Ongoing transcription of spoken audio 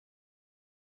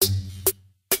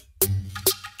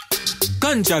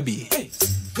Ganjah B. Hey,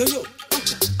 yo,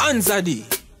 Anzadi.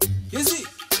 You see?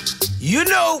 You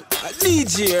know,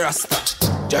 DJ Rasta.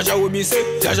 Jaja with me say,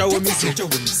 Jaja with me say,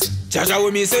 Jaja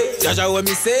with me say, Jaja with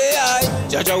me say, aye.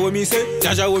 Jaja with me say,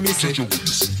 Jaja with me say,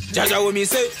 Jaja with me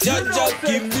say, Jaja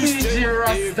give me DJ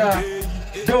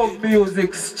Rasta, D.O.V.E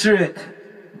music straight,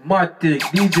 Muzik,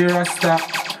 DJ Rasta,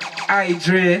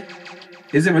 I-Dre.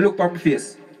 You see me? Look on my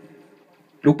face.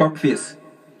 Look on my face.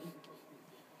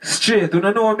 Straight, you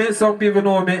don't know me, some people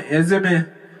know me, you see me?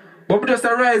 But I'm just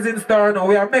a rising star now,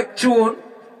 we are make tune,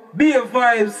 be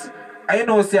vibes, I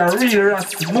know see a real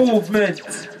Rasta movement.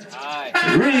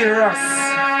 Real Rasta.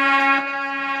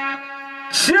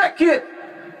 Check it!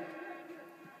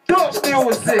 D.O.V.E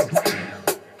music.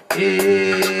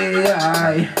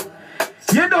 Hey,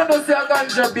 you don't know say a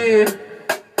Ganjah B.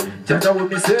 Jaja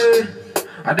with me say,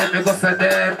 and then me go say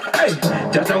them. Hey,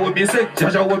 Jaja with me say,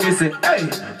 Jaja with me say. Hey,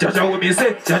 Jaja with me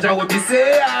say, Jaja with me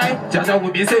say. Aye, Jaja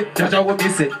with me say, Jaja with me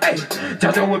say. Hey,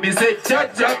 Jaja with me say,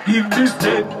 Jaja give me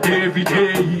strength every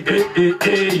day. Hey, hey,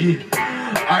 hey.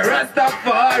 A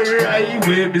Rastafari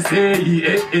way me say,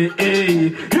 hey, hey, hey.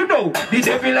 You know, the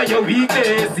devil are your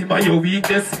weakness, him are your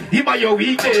weakness, him are your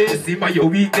weakness, him are your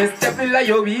weakness, devil are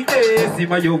your weakness,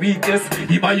 him are your weakness,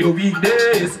 him are your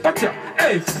weakness. But yeah,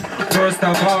 hey, first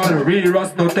of all, real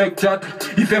Rasta no take chat.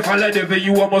 If you follow devil,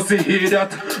 you must hear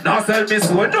that. Now sell me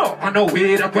so no, I know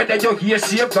way that whether you hear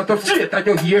shape, that of straight, or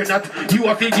you hear not, you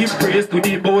have to give praise to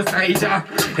the Most High Jah.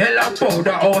 Hell and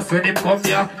powder house when him come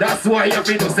here. That's why you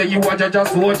feel to say you are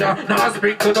just soldier. Now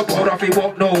sprinkle the powder fi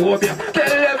walk no home here. Tell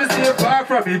them stay far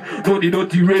from me. No the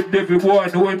dirty red devil boy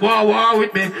know him war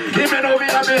with me. He may know me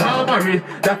and me armory.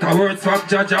 That a words from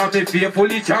Jaja me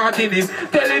faithfully chanting him.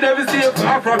 Tell them stay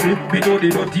far from me. Me know the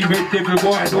dirty red devil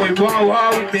boy know him war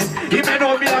with me. He may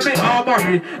know me and me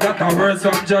armory. That a words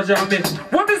from Jaja me.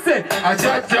 What me say? A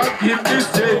Jaja give me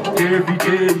strength every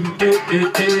day. Hey, hey,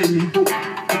 hey.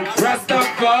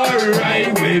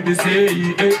 Rastafari way me say,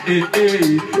 hey, hey, hey.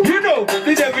 You know,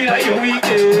 the devil are your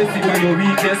weakness, him are your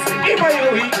weakness, him are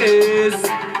your weakness.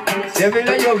 Devil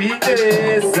are your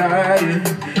weakness, aye.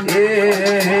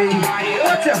 Hey,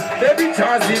 watch out, every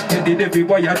chance him, the devil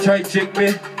boy a try check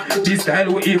me. This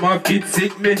style with him have it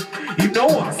sick me. He know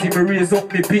I see me raise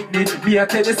up me picnic. Me a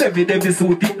tell you seven devil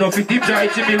so thick no fit. Him try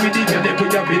to me with the girl, they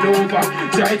put your bed over.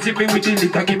 Try to me with the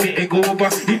liquor, give me egg over.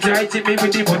 He try to me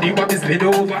with the money, but me spend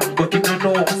over. But him no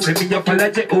know, say me up a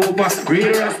legend over.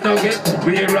 Real Rasta get,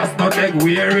 real Rasta take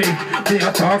weary. Me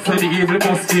a talk so the evil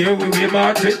must fear. We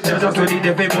march with Jaja so the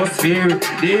devil must fear.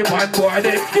 They bad boy,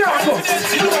 they can't go.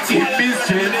 Keep me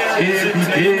straight every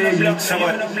day.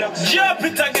 Jump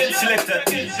it again,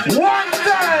 Selecta-T. One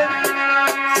time,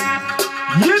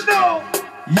 you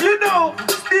know,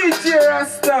 DJ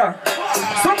Rasta.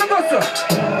 So me go sir.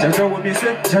 Jaja what me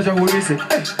say, Jaja what me say,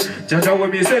 hey. Jaja what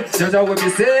me say, Jaja what me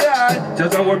say, aye.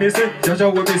 Jaja what me say, Jaja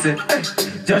what me say, hey.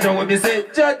 Jaja what me say,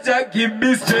 Jaja give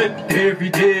me strength every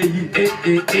day, hey,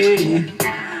 hey, hey.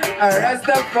 A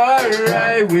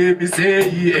Rastafari way me say,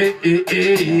 hey, hey,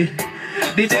 hey.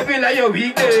 The devil are your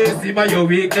weakness, him are your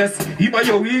weakness, him are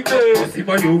your weakness, him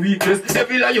are your weakness,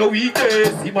 devil are your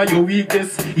weakness, him are your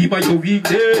weakness, him are your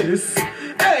weakness.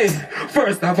 Hey,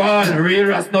 first of all, real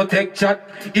Rasta no take chat.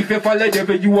 If you follow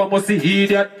devil, you must see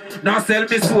idiot. Now sell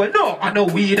me soul, no, I know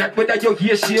we that. Whether you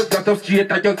hear shape, that of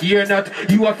straight, or you hear not,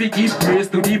 you have to give praise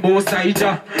to the Most High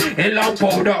Jah. Hell and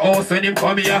powder house when him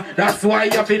come here. That's why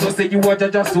you have to say you are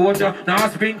just soldier. Now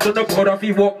sprinkle the powder if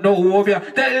you walk no over here.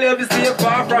 Tell them stay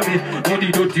far from me. No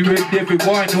the dirty red devil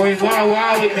boy know him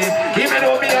war with me. He may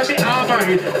know me and me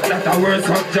armory. That a words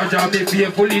from Jaja me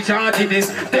faithfully chanting it.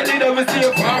 Tell them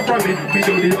stay far from me. Me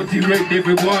know the dirty red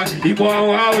devil boy, he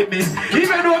war with me. He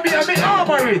may know me and me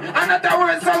armory. And that a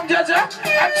words from Jaja,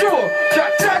 a true.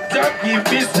 Jaja give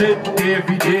me strength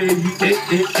every day. Hey,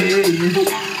 hey, hey.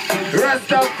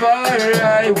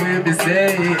 Rastafari will be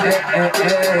say, hey, hey,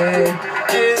 hey.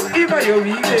 Hey, if I your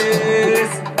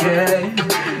weakness, yeah.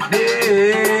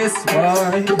 This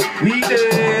boy,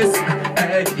 weakness,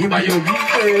 hey, if I your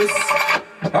weakness.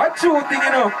 A true thing,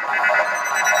 you know.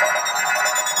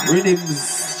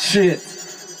 Rhythms shit.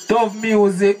 D.O.V.E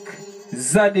music,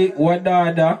 Zaddy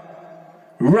Wadada.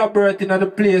 Robert in the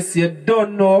place, you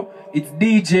don't know. It's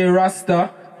DJ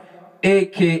Rasta,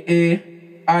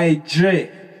 aka I-Dre.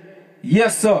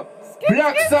 Yes, sir.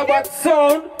 Black Sabbath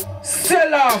sound,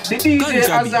 sell off. The DJ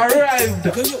has arrived.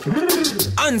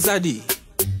 Anzadi.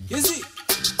 You see?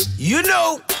 You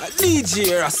know,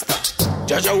 DJ Rasta.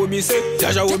 Jaja what me say,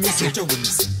 Jaja what me say,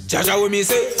 Jaja what me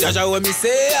say, Jaja what me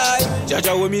say, aye.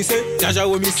 Jaja what me say, Jaja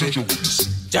what me say,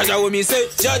 Jaja what me say,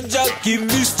 Jaja give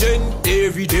me strength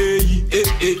every day, eh,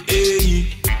 eh, eh.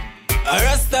 A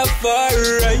Rasta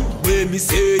Rastafari, where me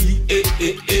say,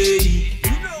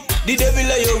 the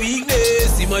devil are your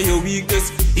weakness, him are your weakness,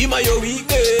 him are your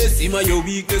weakness, him are your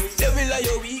weakness, devil are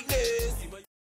your weakness.